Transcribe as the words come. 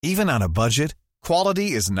Even on a budget,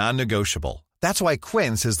 quality is non-negotiable. That's why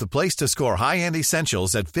Quince is the place to score high-end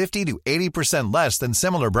essentials at 50 to 80% less than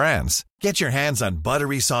similar brands. Get your hands on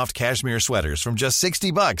buttery soft cashmere sweaters from just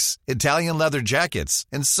 $60, Italian leather jackets,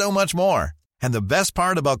 and so much more. And the best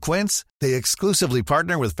part about Quince, they exclusively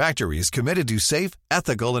partner with factories committed to safe,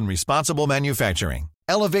 ethical, and responsible manufacturing.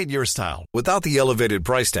 Elevate your style without the elevated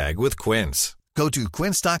price tag with Quince. Go to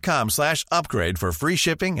quince.com/upgrade for free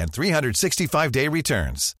shipping and 365-day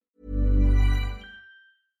returns.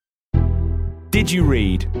 Did You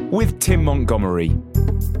Read? With Tim Montgomery.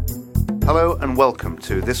 Hello and welcome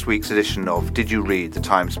to this week's edition of Did You Read, the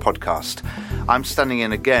Times podcast. I'm standing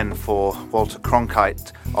in again for Walter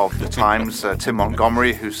Cronkite of the Times, Tim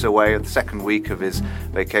Montgomery, who's away at the second week of his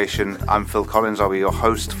vacation. I'm Phil Collins, I'll be your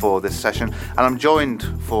host for this session, and I'm joined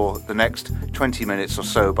for the next 20 minutes or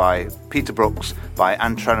so by Peter Brooks, by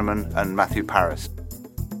Anne Treneman and Matthew Parris.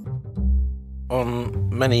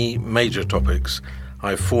 On many major topics,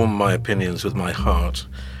 I form my opinions with my heart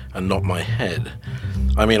and not my head.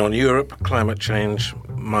 I mean, on Europe, climate change,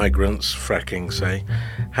 migrants, fracking, say,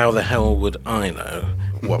 how the hell would I know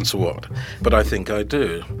what's what? But I think I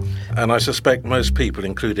do. And I suspect most people,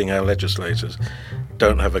 including our legislators,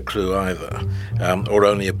 don't have a clue either, or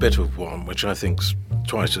only a bit of one, which I think's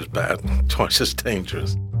twice as bad, twice as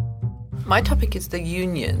dangerous. My topic is the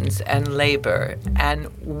unions and Labour, and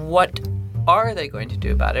what are they going to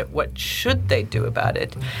do about it? What should they do about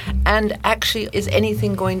it? And actually, is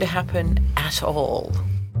anything going to happen at all?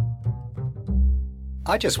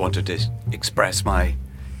 I just wanted to express my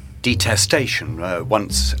detestation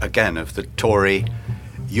once again of the Tory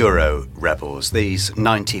Euro rebels, these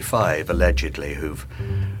 95 allegedly who've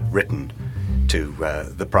written to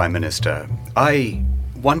the Prime Minister. I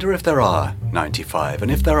wonder if there are 95, and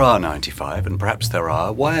if there are 95, and perhaps there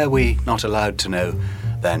are, why are we not allowed to know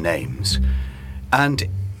their names? And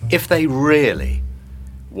if they really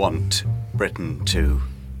want Britain to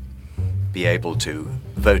be able to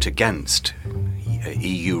vote against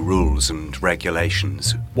EU rules and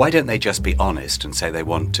regulations, why don't they just be honest and say they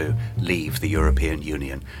want to leave the European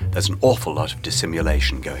Union? There's an awful lot of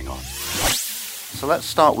dissimulation going on. So let's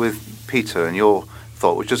start with Peter and your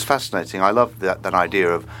thought, which is fascinating. I love that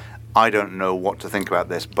idea of, I don't know what to think about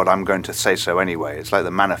this, but I'm going to say so anyway. It's like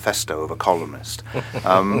the manifesto of a columnist.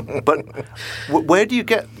 But where do you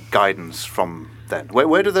get guidance from then?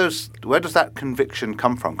 Where does that conviction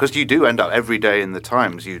come from? Because you do end up every day in the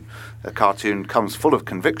Times. A cartoon comes full of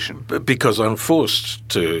conviction. Because I'm forced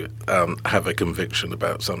to have a conviction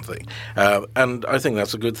about something. And I think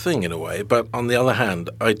that's a good thing in a way. But on the other hand,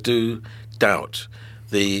 I do doubt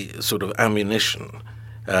the sort of ammunition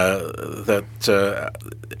that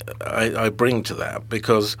I bring to that,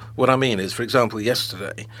 because what I mean is, for example,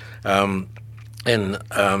 yesterday in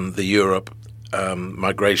the Europe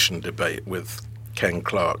migration debate with Ken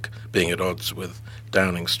Clarke being at odds with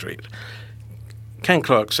Downing Street, Ken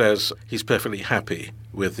Clarke says he's perfectly happy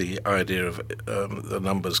with the idea of the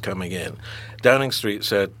numbers coming in. Downing Street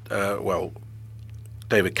said,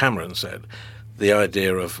 David Cameron said, the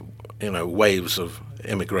idea of waves of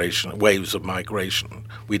immigration, waves of migration.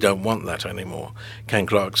 We don't want that anymore. Ken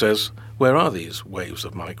Clarke says, where are these waves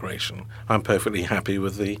of migration? I'm perfectly happy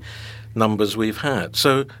with the numbers we've had.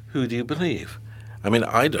 So who do you believe? I mean,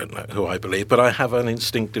 I don't know who I believe, but I have an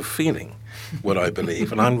instinctive feeling what I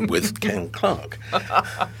believe, and I'm with Ken Clarke.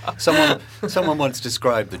 Someone once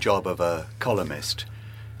described the job of a columnist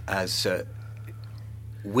as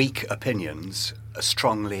weak opinions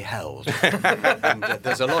strongly held. And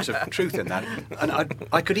there's a lot of truth in that. And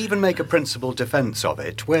I could even make a principled defence of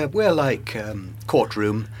it. We're like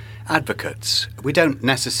courtroom advocates. We don't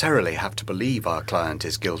necessarily have to believe our client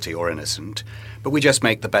is guilty or innocent, but we just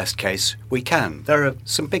make the best case we can. There are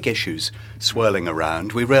some big issues swirling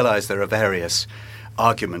around. We realise there are various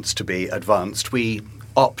arguments to be advanced. We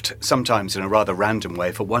opt sometimes in a rather random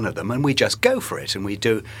way for one of them, and we just go for it, and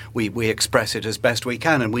we express it as best we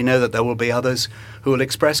can, and we know that there will be others who will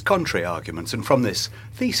express contrary arguments, and from this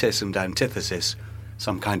thesis and antithesis,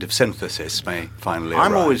 some kind of synthesis may finally arise.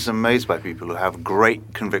 I'm always amazed by people who have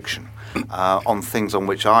great conviction on things on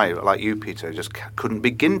which I, like you, Peter, just couldn't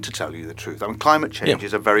begin to tell you the truth. I mean, climate change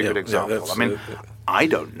is a very good example. I mean, I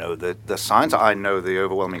don't know the science. I know the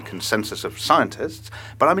overwhelming consensus of scientists,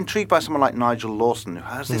 but I'm intrigued by someone like Nigel Lawson, who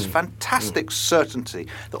has this fantastic certainty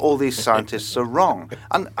that all these scientists are wrong.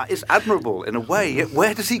 And it's admirable in a way, yet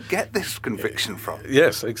where does he get this conviction from?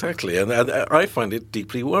 Yes, exactly. And I find it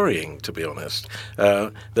deeply worrying, to be honest,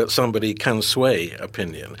 that somebody can sway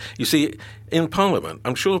opinion. You see, in Parliament,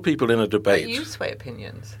 I'm sure people in a debate... But you sway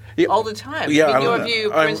opinions Yeah. all the time. Yeah, I mean, your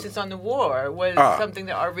view, for instance, on the war was Ah. something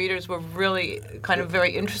that our readers were really kind of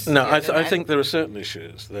very interested No, in. I think there are certain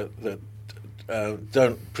issues that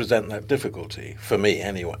don't present that difficulty, for me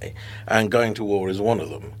anyway, and going to war is one of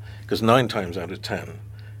them, because 9 times out of 10,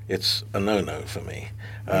 it's a no-no for me.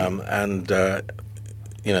 The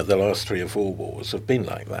last 3 or 4 wars have been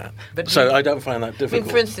like that. But I don't find that difficult. I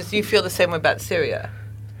mean, for instance, you feel the same way about Syria?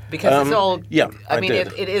 Because it's all... Yeah, I mean,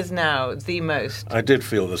 it is now the most... I did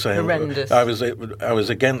feel the same. Horrendous. I was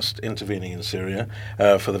against intervening in Syria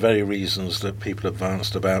for the very reasons that people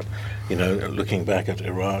advanced about, looking back at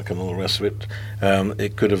Iraq and all the rest of it.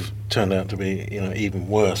 It could have turned out to be, even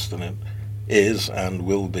worse than it is and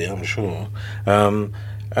will be, I'm sure.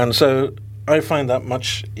 And so I find that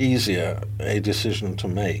much easier a decision to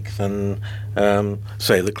make than,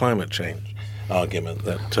 say, the climate change argument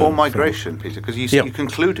that... or migration, Peter, because you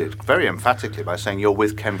concluded very emphatically by saying you're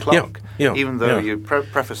with Ken Clarke, even though you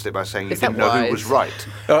prefaced it by saying you didn't know who was right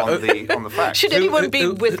on the facts. Should anyone be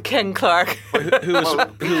with Ken Clarke? Who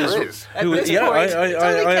is?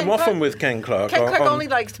 I am often with Ken Clarke. Ken Clarke only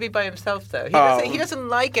likes to be by himself, though. He doesn't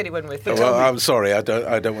like anyone with him. Well, I'm sorry, I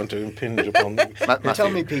don't want to impinge upon... Tell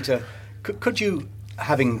me, Peter, could you,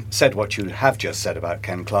 having said what you have just said about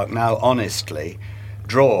Ken Clarke, now honestly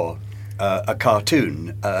draw a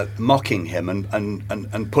cartoon mocking him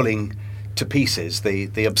and pulling to pieces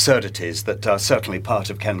the absurdities that are certainly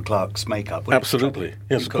part of Ken Clarke's makeup? Absolutely.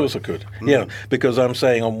 Yes, of course I could. Yeah, because I'm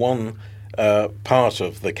saying on one part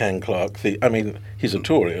of the Ken Clarke, he's a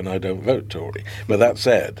Tory and I don't vote Tory. But that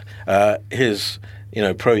said, his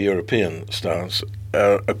pro-European stance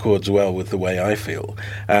accords well with the way I feel.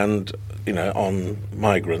 And on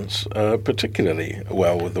migrants, particularly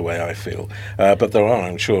well with the way I feel. But there are,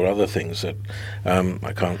 I'm sure, other things that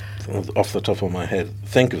I can't, off the top of my head,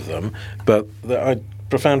 think of them, but that I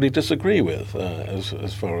profoundly disagree with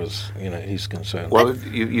as far as he's concerned. Well,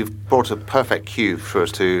 you've brought a perfect cue for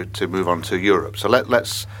us to move on to Europe. So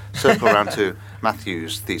let's circle around to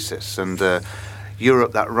Matthew's thesis. And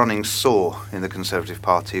Europe, that running sore in the Conservative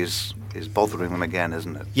Party, is bothering them again,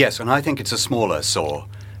 isn't it? Yes, and I think it's a smaller sore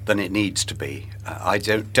than it needs to be. I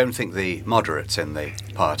don't think the moderates in the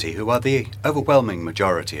party, who are the overwhelming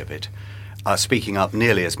majority of it, are speaking up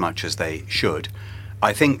nearly as much as they should.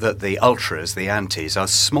 I think that the ultras, the antis, are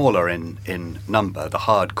smaller in number, the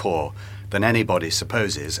hardcore, than anybody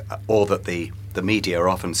supposes, or that the media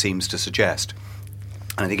often seems to suggest.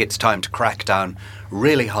 And I think it's time to crack down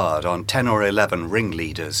really hard on 10 or 11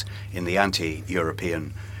 ringleaders in the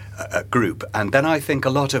anti-European group. And then I think a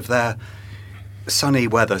lot of their sunny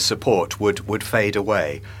weather support would fade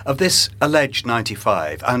away. Of this alleged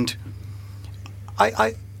 95, and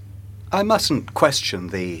I mustn't question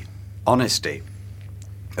the honesty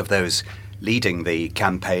of those leading the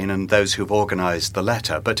campaign and those who've organised the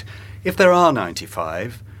letter, but if there are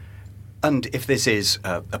 95, and if this is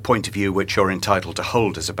a point of view which you're entitled to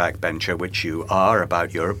hold as a backbencher, which you are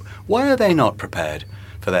about Europe, why are they not prepared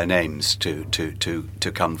for their names to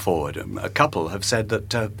come forward? A couple have said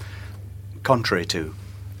that contrary to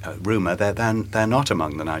rumour, they're not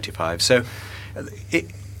among the 95. So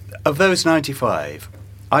of those 95,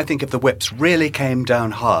 I think if the whips really came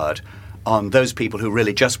down hard on those people who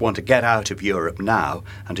really just want to get out of Europe now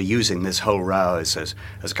and are using this whole row as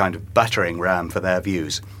a kind of battering ram for their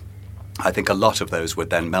views, I think a lot of those would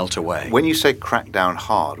then melt away. When you say crack down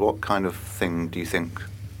hard, what kind of thing do you think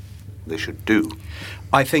they should do?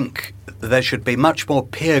 I think there should be much more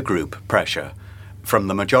peer group pressure from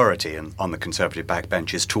the majority on the Conservative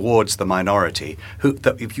backbenches towards the minority,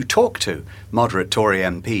 that if you talk to moderate Tory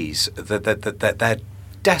MPs, that they're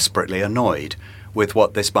desperately annoyed with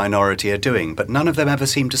what this minority are doing, but none of them ever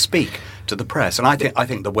seem to speak to the press. And I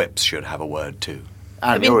think the whips should have a word too.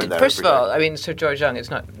 First of all, Sir George Young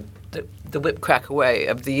is not the whip crack away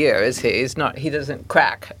of the year, is he? He doesn't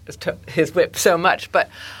crack his whip so much. But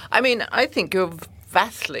I think you're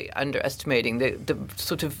vastly underestimating the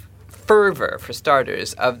sort of fervour, for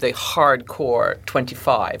starters, of the hardcore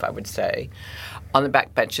 25, I would say, on the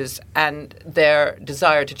backbenches, and their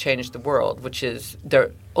desire to change the world, which is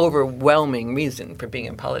their overwhelming reason for being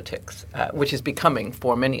in politics, which is becoming,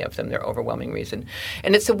 for many of them, their overwhelming reason.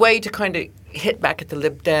 And it's a way to kind of hit back at the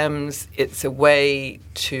Lib Dems. It's a way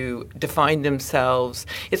to define themselves.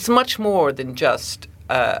 It's much more than just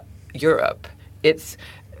Europe. It's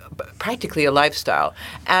practically a lifestyle.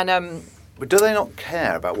 And but do they not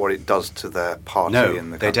care about what it does to their party in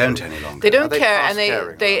the country? They don't any longer. They don't care, and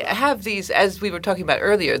they have these, as we were talking about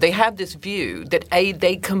earlier, they have this view that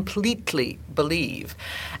they completely believe.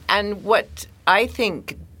 And what I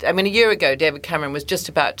think, a year ago, David Cameron was just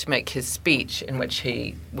about to make his speech in which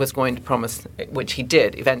he was going to promise, which he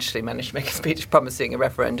did eventually manage to make a speech promising a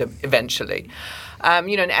referendum eventually. And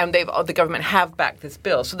the government have backed this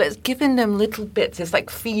bill. So that's given them little bits. It's like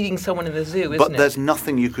feeding someone in the zoo, isn't it? But there's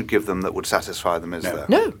nothing you could give them that would satisfy them, is there?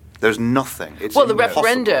 No. There's nothing. It's the impossible.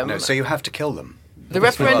 referendum... No, so you have to kill them. The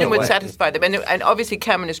referendum would satisfy them. And obviously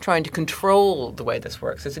Cameron is trying to control the way this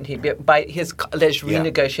works, isn't he? By his alleged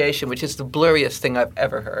renegotiation, which is the blurriest thing I've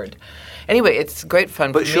ever heard. Anyway, it's great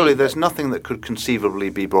fun for me. But surely there's nothing that could conceivably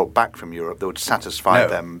be brought back from Europe that would satisfy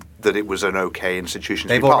them that it was an okay institution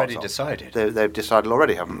to be part of. They've already decided. They've decided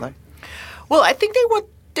already, haven't they? Well, I think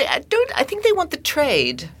I think they want the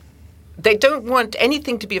trade. They don't want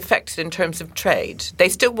anything to be affected in terms of trade. They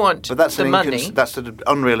still want the money. That's an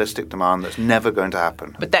unrealistic demand that's never going to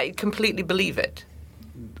happen. But they completely believe it.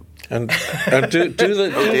 And do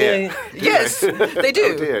they? Yes, they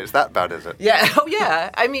do. Oh dear, it's that bad, is it? Yeah. Oh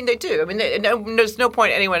yeah. They do. There's no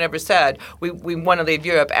point anyone ever said we want to leave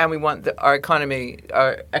Europe and we want our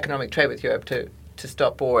economic trade with Europe to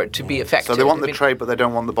stop or to be effective. So they want the trade, but they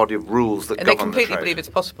don't want the body of rules that govern the trade. And they completely believe it's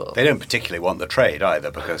possible. They don't particularly want the trade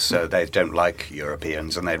either because they don't like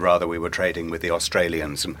Europeans and they'd rather we were trading with the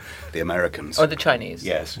Australians and the Americans. Or the Chinese.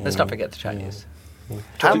 Yes. Let's not forget the Chinese.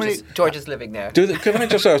 George is living there. Can I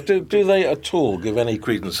just ask, do they at all give any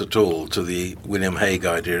credence at all to the William Hague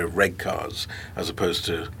idea of reg cars as opposed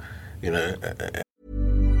to,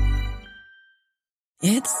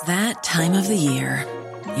 It's that time of the year.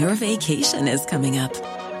 Your vacation is coming up.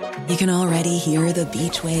 You can already hear the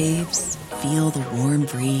beach waves, feel the warm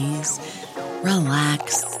breeze,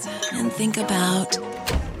 relax, and think about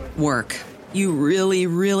work. You really,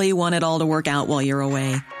 really want it all to work out while you're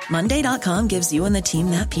away. Monday.com gives you and the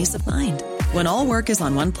team that peace of mind. When all work is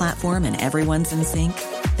on one platform and everyone's in sync,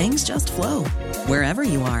 things just flow. Wherever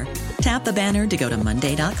you are, tap the banner to go to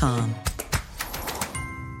Monday.com.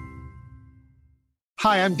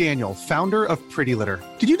 Hi, I'm Daniel, founder of Pretty Litter.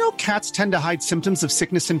 Did you know cats tend to hide symptoms of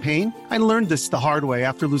sickness and pain? I learned this the hard way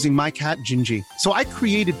after losing my cat, Gingy. So I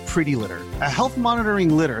created Pretty Litter, a health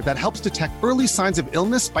monitoring litter that helps detect early signs of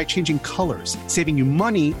illness by changing colors, saving you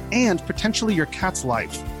money and potentially your cat's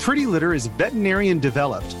life. Pretty Litter is veterinarian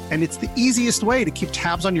developed, and it's the easiest way to keep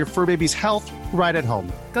tabs on your fur baby's health right at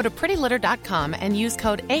home. Go to prettylitter.com and use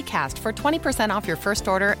code ACAST for 20% off your first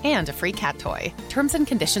order and a free cat toy. Terms and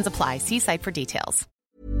conditions apply. See site for details.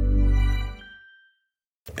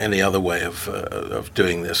 Any other way of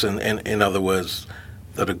doing this? And in other words,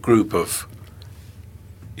 that a group of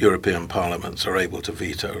European parliaments are able to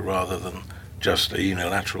veto rather than just a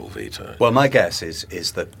unilateral veto? Well, my guess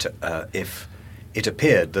is that if it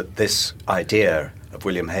appeared that this idea of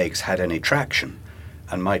William Hague's had any traction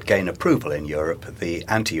and might gain approval in Europe, the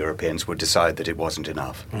anti-Europeans would decide that it wasn't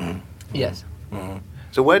enough. Mm. Yes. Mm.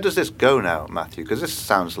 So where does this go now, Matthew? Because this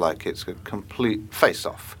sounds like it's a complete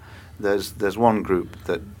face-off. There's one group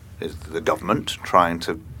that is the government trying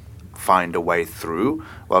to find a way through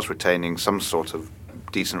whilst retaining some sort of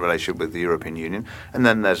decent relationship with the European Union. And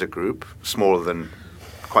then there's a group,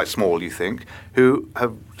 quite small you think, who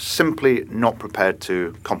have simply not prepared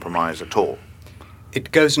to compromise at all.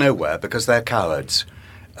 It goes nowhere because they're cowards.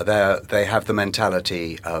 They have the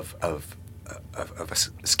mentality of a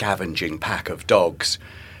scavenging pack of dogs,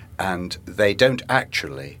 and they don't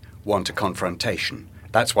actually want a confrontation.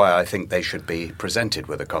 That's why I think they should be presented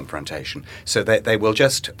with a confrontation. So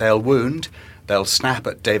they'll wound, they'll snap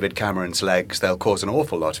at David Cameron's legs, they'll cause an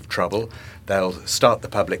awful lot of trouble, they'll start the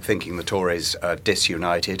public thinking the Tories are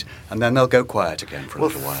disunited, and then they'll go quiet again for a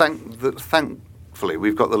little while. Thankfully,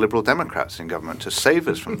 we've got the Liberal Democrats in government to save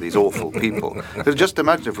us from these awful people. Because just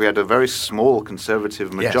imagine if we had a very small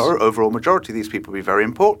Conservative overall majority, these people would be very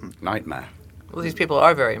important. Nightmare. Well, these people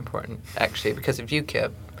are very important, actually, because of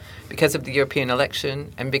UKIP, because of the European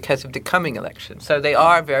election, and because of the coming election. So they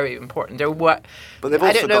are very important. They're what? But they've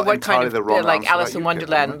also I don't know got what kind of like Alice in UKIP,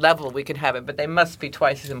 Wonderland level we can have it, but they must be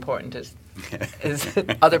twice as important as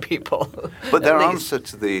other people. But their answer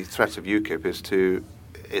to the threat of UKIP is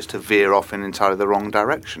to veer off in entirely the wrong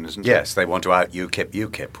direction, isn't it? Yes, they want to out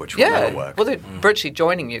UKIP, which will never work. Well, they're virtually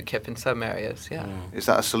joining UKIP in some areas, yeah. Is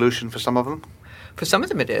that a solution for some of them? For some of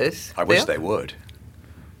them it is. I wish they would.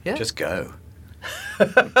 Yeah. Just go.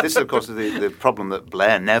 This, of course, is the problem that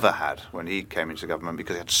Blair never had when he came into government,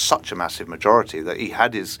 because he had such a massive majority that he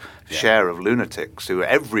had his share of lunatics who were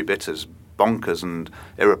every bit as bonkers and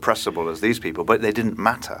irrepressible as these people, but they didn't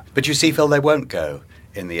matter. But you see, Phil, they won't go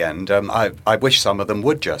in the end. I wish some of them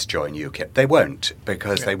would just join UKIP. They won't,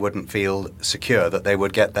 because they wouldn't feel secure that they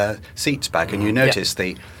would get their seats back. And you notice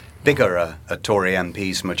the bigger a Tory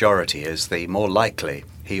MP's majority is, the more likely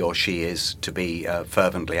he or she is to be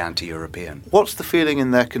fervently anti-European. What's the feeling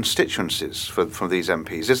in their constituencies from these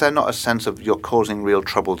MPs? Is there not a sense of you're causing real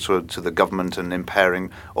trouble to the government and impairing,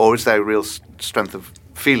 or is there a real strength of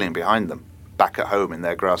feeling behind them back at home in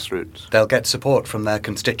their grassroots? They'll get support from their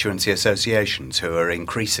constituency associations, who are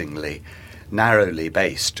increasingly narrowly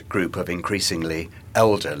based group of increasingly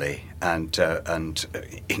elderly and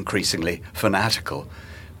increasingly fanatical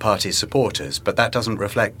party supporters, but that doesn't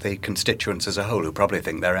reflect the constituents as a whole, who probably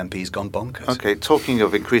think their MP's gone bonkers. OK, talking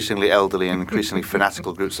of increasingly elderly and increasingly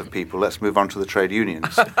fanatical groups of people, let's move on to the trade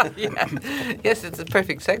unions. Yes, it's a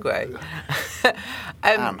perfect segue.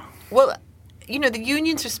 Anne. Well, the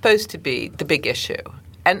unions are supposed to be the big issue.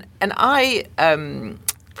 And I,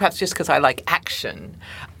 perhaps just because I like action,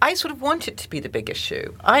 I sort of want it to be the big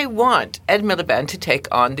issue. I want Ed Miliband to take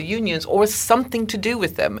on the unions or something to do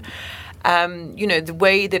with them. The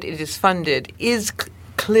way that it is funded is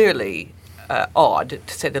clearly odd,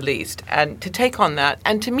 to say the least, and to take on that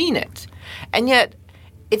and to mean it. And yet,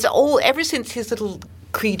 it's all, ever since his little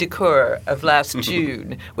cri de coeur of last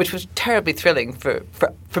June, which was terribly thrilling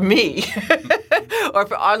for me or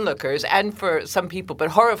for onlookers and for some people, but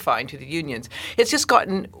horrifying to the unions, it's just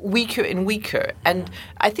gotten weaker and weaker. And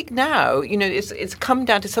I think now, it's come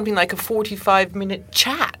down to something like a 45-minute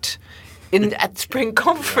chat at spring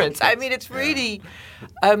conference. I mean, it's really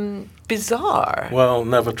bizarre. Well,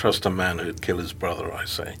 never trust a man who'd kill his brother, I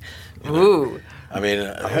say. Ooh. I mean,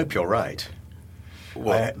 I hope you're right.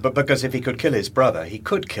 Well, but because if he could kill his brother, he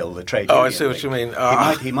could kill the trade union. I see what you mean.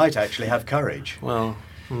 He might actually have courage. Well,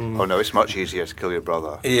 Oh no, it's much easier to kill your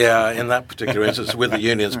brother. Yeah, in that particular instance, with the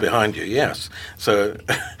unions behind you, yes. So,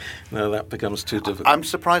 no, that becomes too difficult. I'm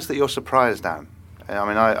surprised that you're surprised, Anne. I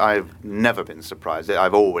mean, I've never been surprised.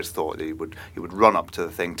 I've always thought that he would run up to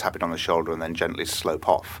the thing, tap it on the shoulder, and then gently slope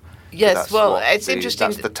off. Yes, well, it's interesting.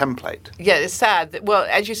 That's the template. Yeah, it's sad. Well,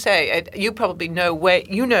 as you say, you probably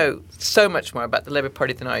know so much more about the Labour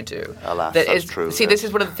Party than I do. Alas, that's true. See, this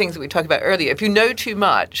is one of the things that we talked about earlier. If you know too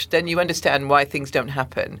much, then you understand why things don't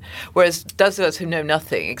happen. Whereas those of us who know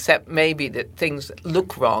nothing, except maybe that things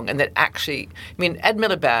look wrong and that actually, Ed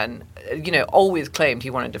Miliband, always claimed he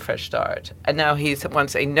wanted a fresh start, and now he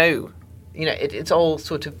wants a no. It's all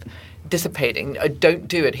sort of dissipating. Don't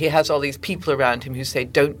do it. He has all these people around him who say,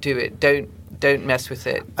 "Don't do it. Don't mess with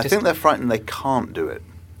it." I think they're frightened they can't do it.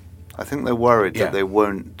 I think they're worried that they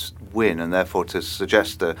won't win, and therefore to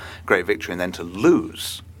suggest a great victory and then to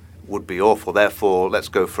lose would be awful. Therefore, let's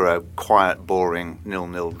go for a quiet, boring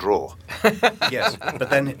 0-0 draw. Yes, but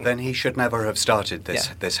then he should never have started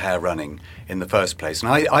this hair running in the first place. And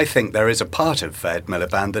I think there is a part of Ed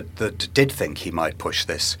Miliband that did think he might push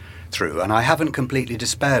this through, and I haven't completely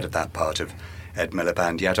despaired of that part of Ed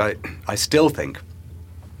Miliband yet. I still think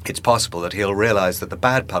it's possible that he'll realise that the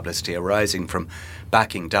bad publicity arising from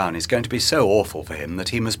backing down is going to be so awful for him that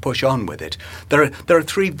he must push on with it. There are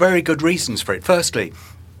three very good reasons for it. Firstly,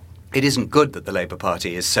 it isn't good that the Labour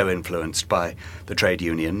Party is so influenced by the trade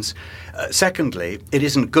unions. Secondly, it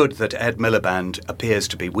isn't good that Ed Miliband appears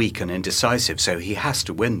to be weak and indecisive, so he has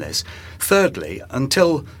to win this. Thirdly,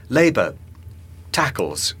 until Labour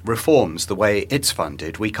tackles reforms the way it's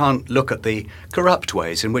funded, we can't look at the corrupt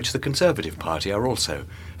ways in which the Conservative Party are also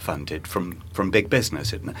funded from big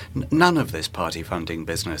business. None of this party funding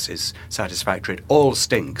business is satisfactory. It all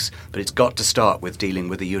stinks, but it's got to start with dealing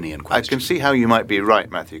with the union question. I can see how you might be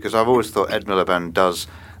right, Matthew, because I've always thought Ed Miliband does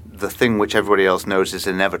the thing which everybody else knows is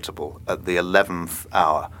inevitable at the 11th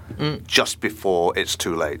hour, just before it's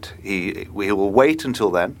too late. He will wait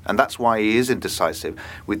until then, and that's why he is indecisive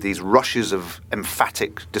with these rushes of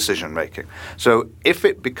emphatic decision-making. So if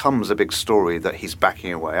it becomes a big story that he's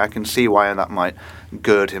backing away, I can see why that might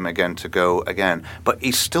gird him again to go again. But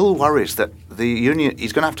he still worries that the union,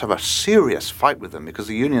 he's going to have a serious fight with them because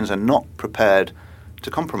the unions are not prepared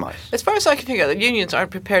to compromise. As far as I can figure out, the unions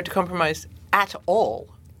aren't prepared to compromise at all.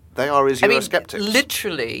 They are as Eurosceptics.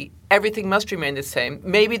 Literally, everything must remain the same.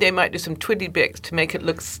 Maybe they might do some twiddly bits to make it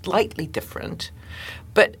look slightly different.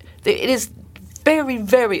 But it is very,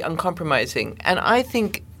 very uncompromising. And I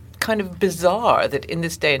think kind of bizarre that in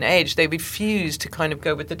this day and age they refuse to kind of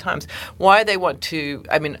go with the times. Why they want to,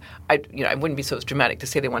 I wouldn't be so dramatic to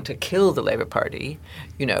say they want to kill the Labour Party,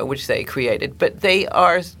 which they created, but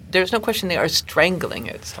there's no question they are strangling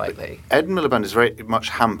it slightly. Ed Miliband is very much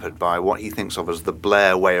hampered by what he thinks of as the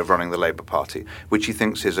Blair way of running the Labour Party, which he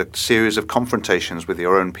thinks is a series of confrontations with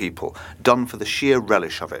your own people, done for the sheer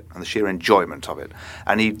relish of it and the sheer enjoyment of it.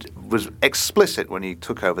 And he was explicit when he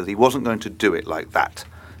took over that he wasn't going to do it like that.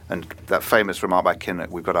 And that famous remark by Kinnock,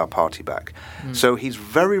 we've got our party back. So he's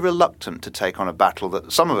very reluctant to take on a battle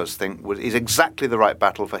that some of us think is exactly the right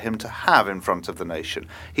battle for him to have in front of the nation.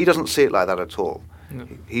 He doesn't see it like that at all. No.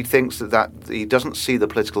 He thinks that he doesn't see the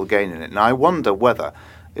political gain in it. And I wonder whether,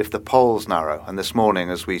 if the polls narrow, and this morning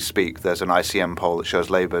as we speak there's an ICM poll that shows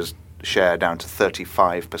Labour's share down to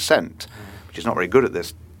 35%, which is not very good at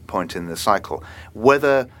this point in the cycle,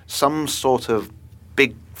 whether some sort of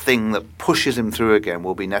big thing that pushes him through again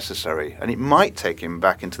will be necessary, and it might take him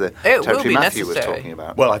back into the territory Matthew was talking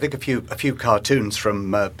about. Well, I think a few cartoons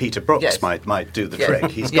from Peter Brooks might do the trick.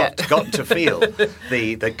 He's got to feel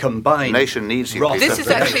the combined. The nation needs you. This is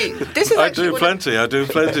actually. I do plenty on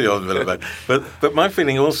Miliband, but my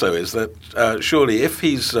feeling also is that surely if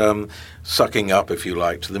he's sucking up, if you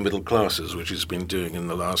like, to the middle classes, which he's been doing in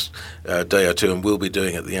the last day or two and will be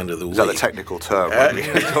doing at the end of the week. Is that the technical term?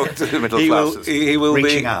 Talk to the middle classes. He will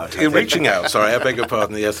reaching be out. Reaching out. Sorry, I beg your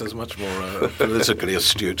pardon. Yes, that's much more politically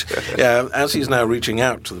astute. Yeah, as he's now reaching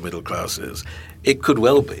out to the middle classes, it could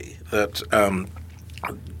well be that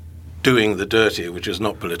doing the dirty, which is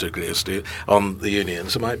not politically astute, on the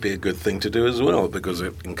unions might be a good thing to do as well, because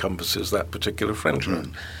it encompasses that particular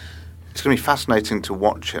Frenchman. It's going to be fascinating to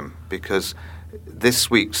watch him, because this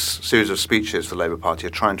week's series of speeches for the Labour Party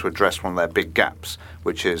are trying to address one of their big gaps,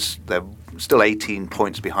 which is they're still 18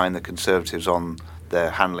 points behind the Conservatives on their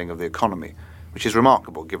handling of the economy, which is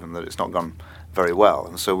remarkable given that it's not gone very well.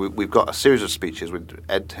 And so we've got a series of speeches with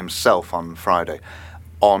Ed himself on Friday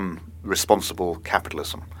on responsible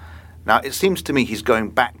capitalism. Now, it seems to me he's going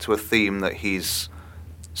back to a theme that he's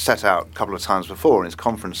set out a couple of times before in his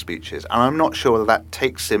conference speeches, and I'm not sure whether that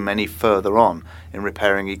takes him any further on in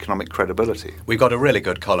repairing economic credibility. We got a really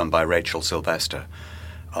good column by Rachel Sylvester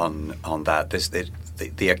on that.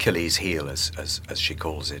 The Achilles heel, as she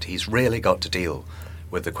calls it. He's really got to deal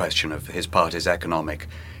with the question of his party's economic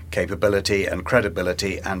capability and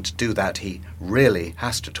credibility, and to do that he really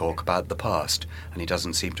has to talk about the past, and he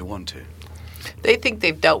doesn't seem to want to. They think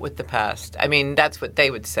they've dealt with the past. I mean, that's what they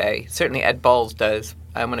would say. Certainly Ed Balls does.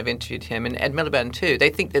 When I've interviewed him, and Ed Miliband too. They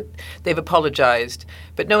think that they've apologized,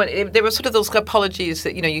 but no, there were sort of those apologies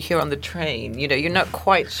that you hear on the train. You're not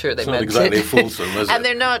quite sure they meant it. It's not exactly fulsome, is it? And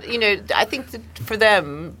they're not. I think that for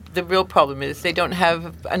them, the real problem is they don't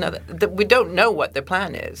have we don't know what their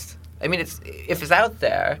plan is. I mean, if it's out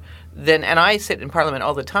there, then, and I sit in Parliament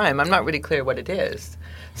all the time, I'm not really clear what it is.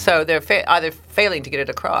 So they're either failing to get it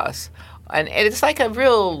across, and it's like a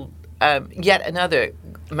real yet another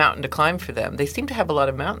mountain to climb for them. They seem to have a lot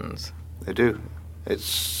of mountains. They do. It's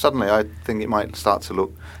suddenly, I think it might start to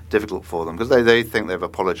look difficult for them, because they think they've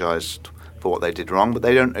apologised for what they did wrong, but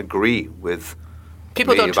they don't agree with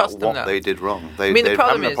people don't about trust them, what they did wrong. They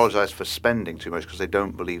haven't apologised for spending too much because they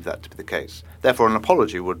don't believe that to be the case. Therefore, an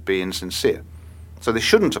apology would be insincere. So they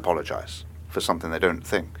shouldn't apologise for something they don't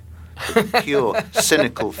think. The pure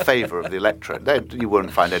cynical favour of the electorate. You won't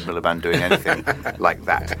find Ed Miliband doing anything like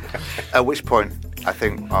that. At which point, I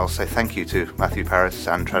think I'll say thank you to Matthew Parris,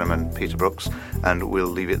 Anne Trenham, Peter Brooks, and we'll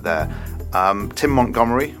leave it there. Tim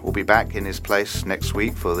Montgomery will be back in his place next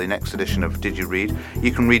week for the next edition of Did You Read?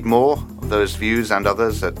 You can read more of those views and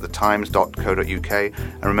others at thetimes.co.uk,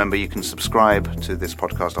 and remember you can subscribe to this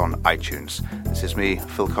podcast on iTunes. This is me,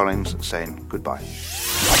 Phil Collins, saying goodbye.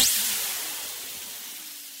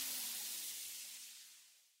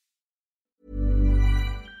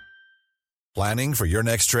 Planning for your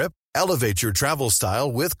next trip? Elevate your travel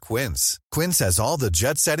style with Quince. Quince has all the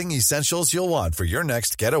jet-setting essentials you'll want for your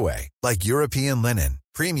next getaway, like European linen,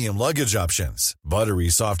 premium luggage options, buttery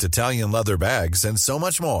soft Italian leather bags, and so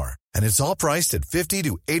much more. And it's all priced at 50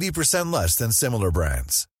 to 80% less than similar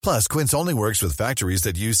brands. Plus, Quince only works with factories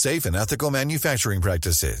that use safe and ethical manufacturing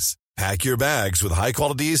practices. Pack your bags with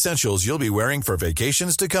high-quality essentials you'll be wearing for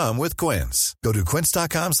vacations to come with Quince. Go to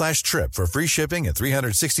quince.com/trip for free shipping and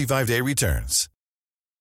 365-day returns.